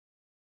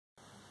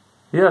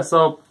yeah,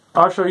 so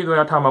I'll show you the way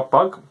I tie my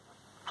pagh.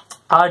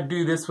 I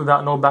do this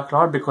without no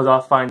backlard because I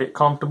find it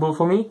comfortable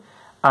for me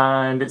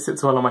and it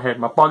sits well on my head.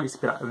 My pagh used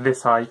to be like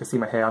this high, you can see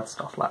my hair and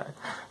stuff like that.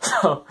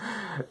 So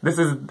this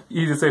is the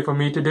easiest way for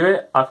me to do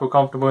it. I feel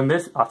comfortable in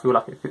this, I feel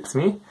like it fits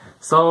me.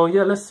 So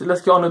yeah, let's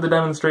get on with the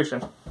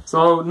demonstration.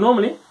 So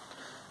normally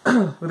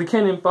with the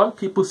Kenyan pagh,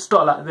 people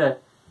start like there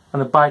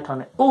and they bite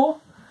on it, or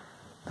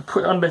they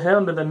put it under here,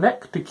 under the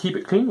neck to keep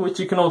it clean, which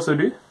you can also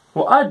do.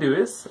 What I do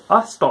is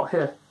I start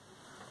here,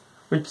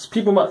 which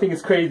people might think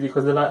is crazy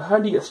because they're like, how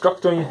do you get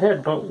structure on your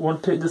head? Don't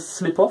want it to just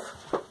slip off.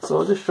 So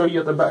I'll just show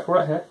you at the back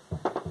right here.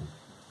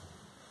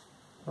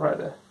 Right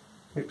there.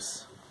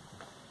 Oops.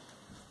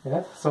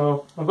 Yeah,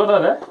 so I've got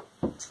that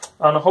there.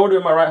 And I hold it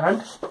with my right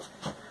hand.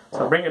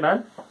 So I bring it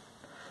down.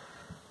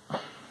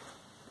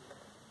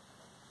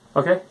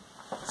 Okay.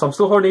 So I'm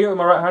still holding it with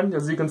my right hand,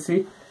 as you can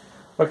see.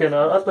 Okay,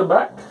 now at the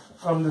back,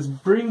 I'm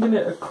just bringing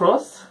it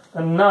across.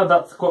 And now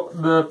that's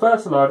got the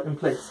first lard in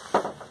place.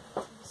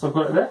 So I've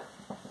got it there.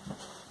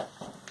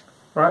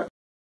 Right.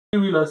 You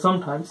realize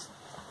sometimes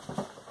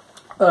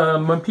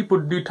when people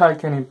do tie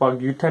Kenyan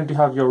pagh, you tend to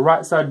have your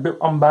right side a bit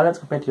unbalanced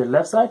compared to your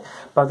left side.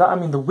 By that I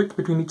mean the width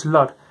between each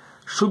lard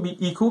should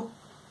be equal,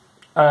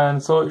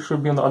 and so it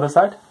should be on the other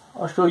side.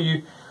 I'll show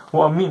you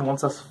what I mean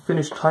once I've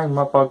finished tying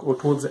my pagh or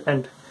towards the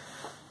end.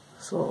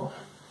 So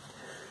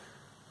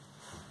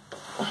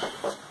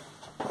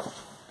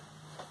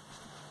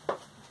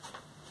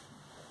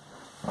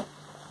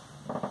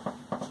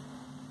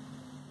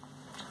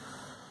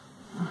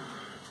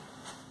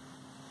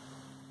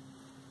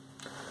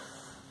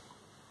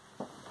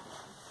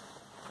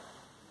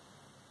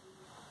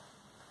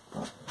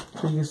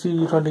you can see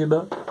you're trying to get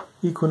that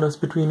equalness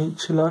between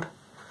each lard.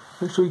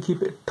 Make sure you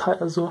keep it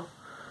tight as well.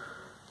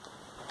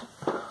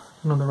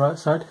 And on the right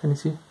side, can you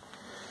see?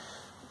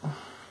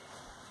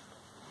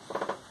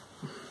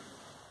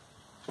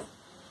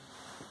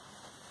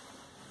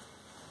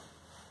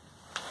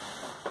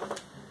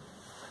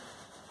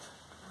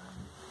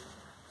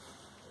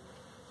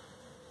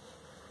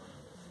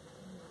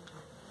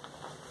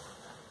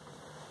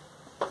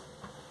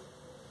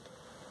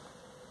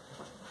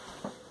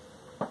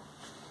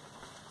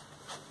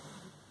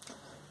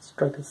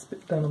 Try to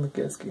spit down on the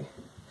gas key.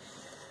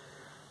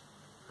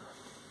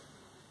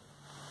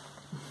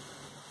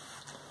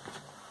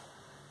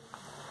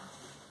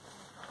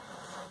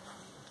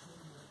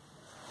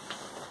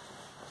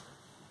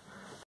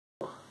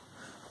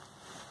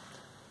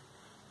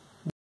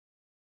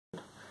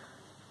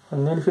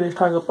 I'm nearly finished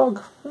tying a pagh.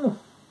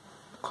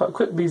 Quite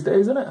quick these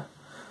days, isn't it?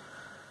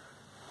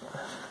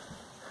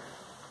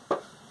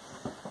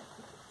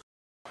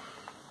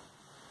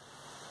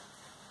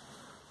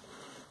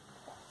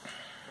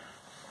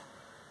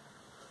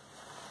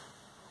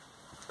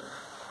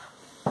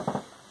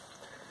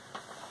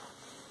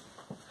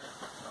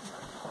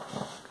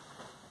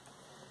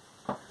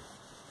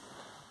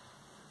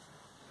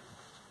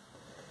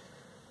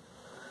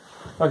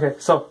 Okay,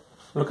 so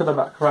look at the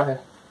back right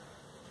here.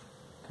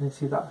 Can you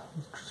see that?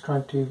 I'm just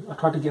I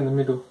tried to get in the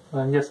middle,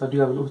 and yes, I do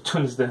have a little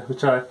twinge there,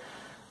 which I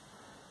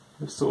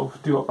sort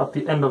of do up at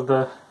the end of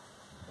the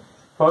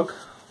pagh.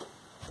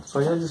 So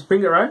yeah, just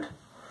bring it around.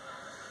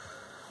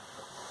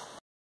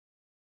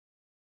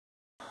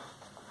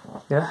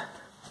 Yeah.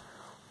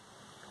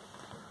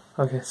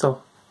 Okay,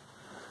 so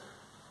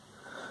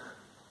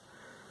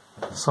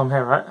I'm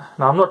here, right?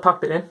 Now I'm not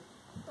tucked it in.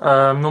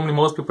 Normally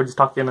most people just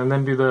tuck it in and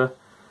then do the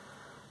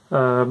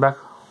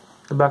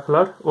back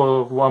lard,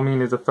 or what I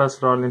mean is the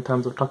first lard in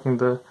terms of tucking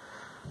the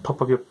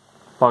top of your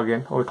pagh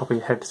in, or the top of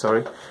your head,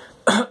 sorry.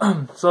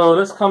 So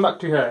let's come back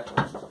to here.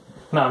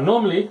 Now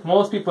normally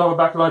most people have a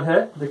back lard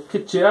here, they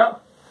kitch it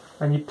out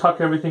and you tuck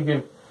everything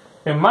in.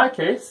 In my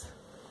case,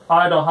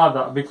 I don't have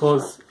that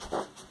because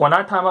when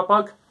I tie my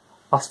pagh,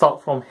 I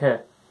start from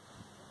here.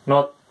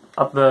 Not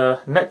at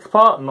the neck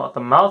part, not at the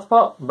mouth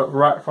part, but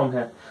right from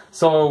here.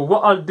 So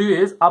what I'll do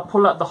is I'll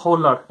pull out the whole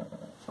lard.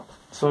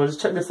 So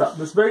just check this out.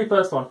 This very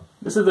first one.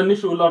 This is the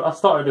initial lard I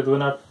started with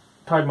when I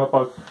tied my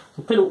pagh.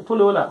 So pull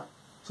it all out.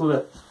 So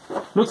there.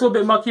 Looks a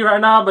bit mucky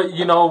right now, but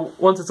you know,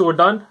 once it's all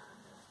done,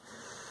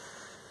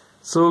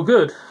 so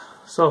good.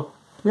 So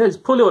yeah,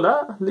 just pull it all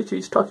out. Literally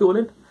just tuck it all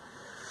in.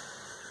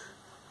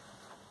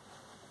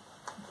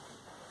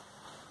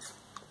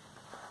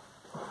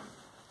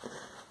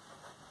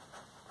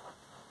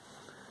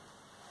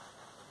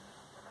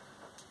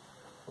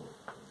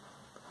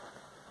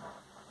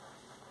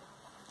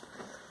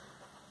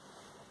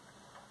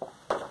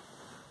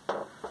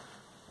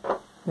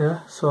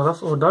 Yeah, so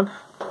that's all done.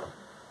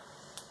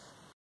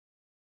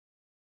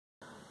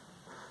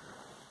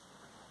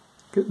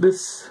 Get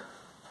this,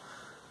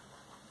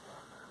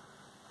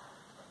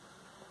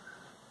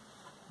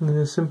 and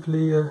then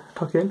simply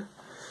tuck in,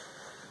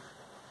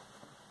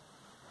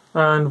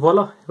 and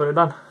voila, you got it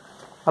done.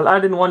 I'll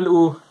add in one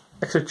little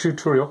extra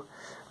tutorial,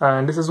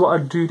 and this is what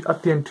I do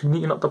at the end to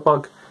neaten up the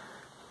pagh,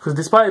 because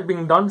despite it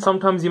being done,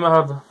 sometimes you might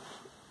have,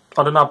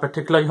 I don't know, a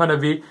particular you want to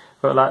be,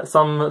 but like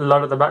some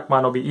lard at the back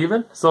might not be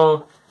even.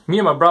 So me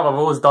and my brother have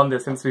always done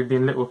this since we've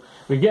been little.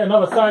 We get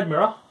another side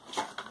mirror,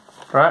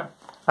 Right?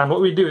 And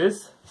what we do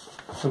is,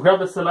 we grab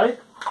the salai.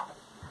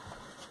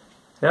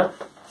 Yeah?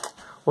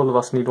 All of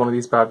us need one of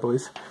these bad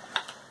boys.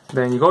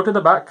 Then you go to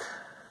the back.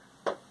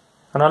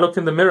 And I look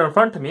in the mirror in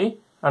front of me.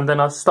 And then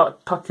I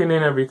start tucking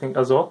in everything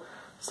as well.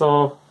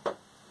 So,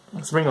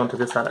 let's bring it onto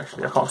this side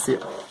actually. I can't see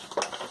it.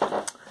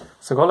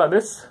 So go like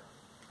this.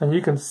 And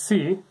you can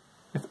see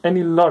if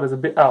any lard is a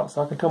bit out.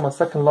 So I can tell my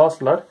second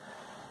last lard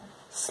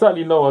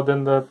slightly lower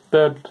than the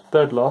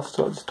third last.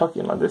 So I'll just tuck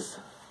it in like this.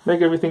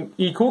 Make everything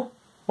equal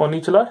on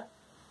each lard.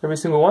 Every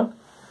single one.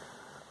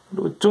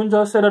 The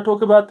chunja said I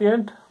talk about at the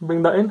end.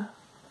 Bring that in.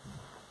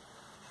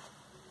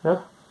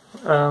 Yeah.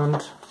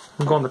 And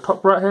go on the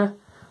top right here.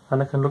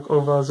 And I can look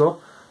over as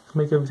well.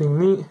 Make everything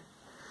neat.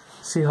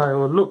 See how it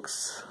all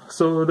looks.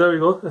 So there we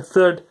go. The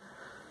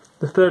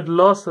third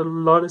last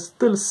lard is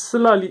still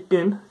slightly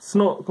in. It's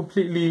not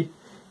completely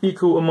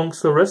equal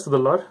amongst the rest of the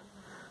lard.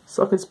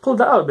 So I can just pull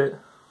that out a bit.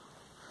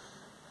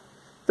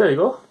 There you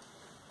go.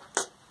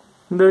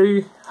 And there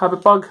you have a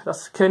pagh.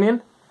 That's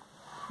Kenyan.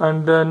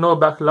 And no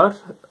back lard.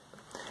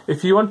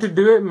 If you want to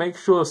do it, make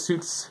sure it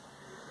suits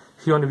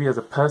who you want to be as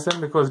a person.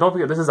 Because don't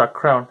forget, this is our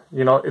crown.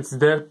 You know, it's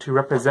there to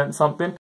represent something.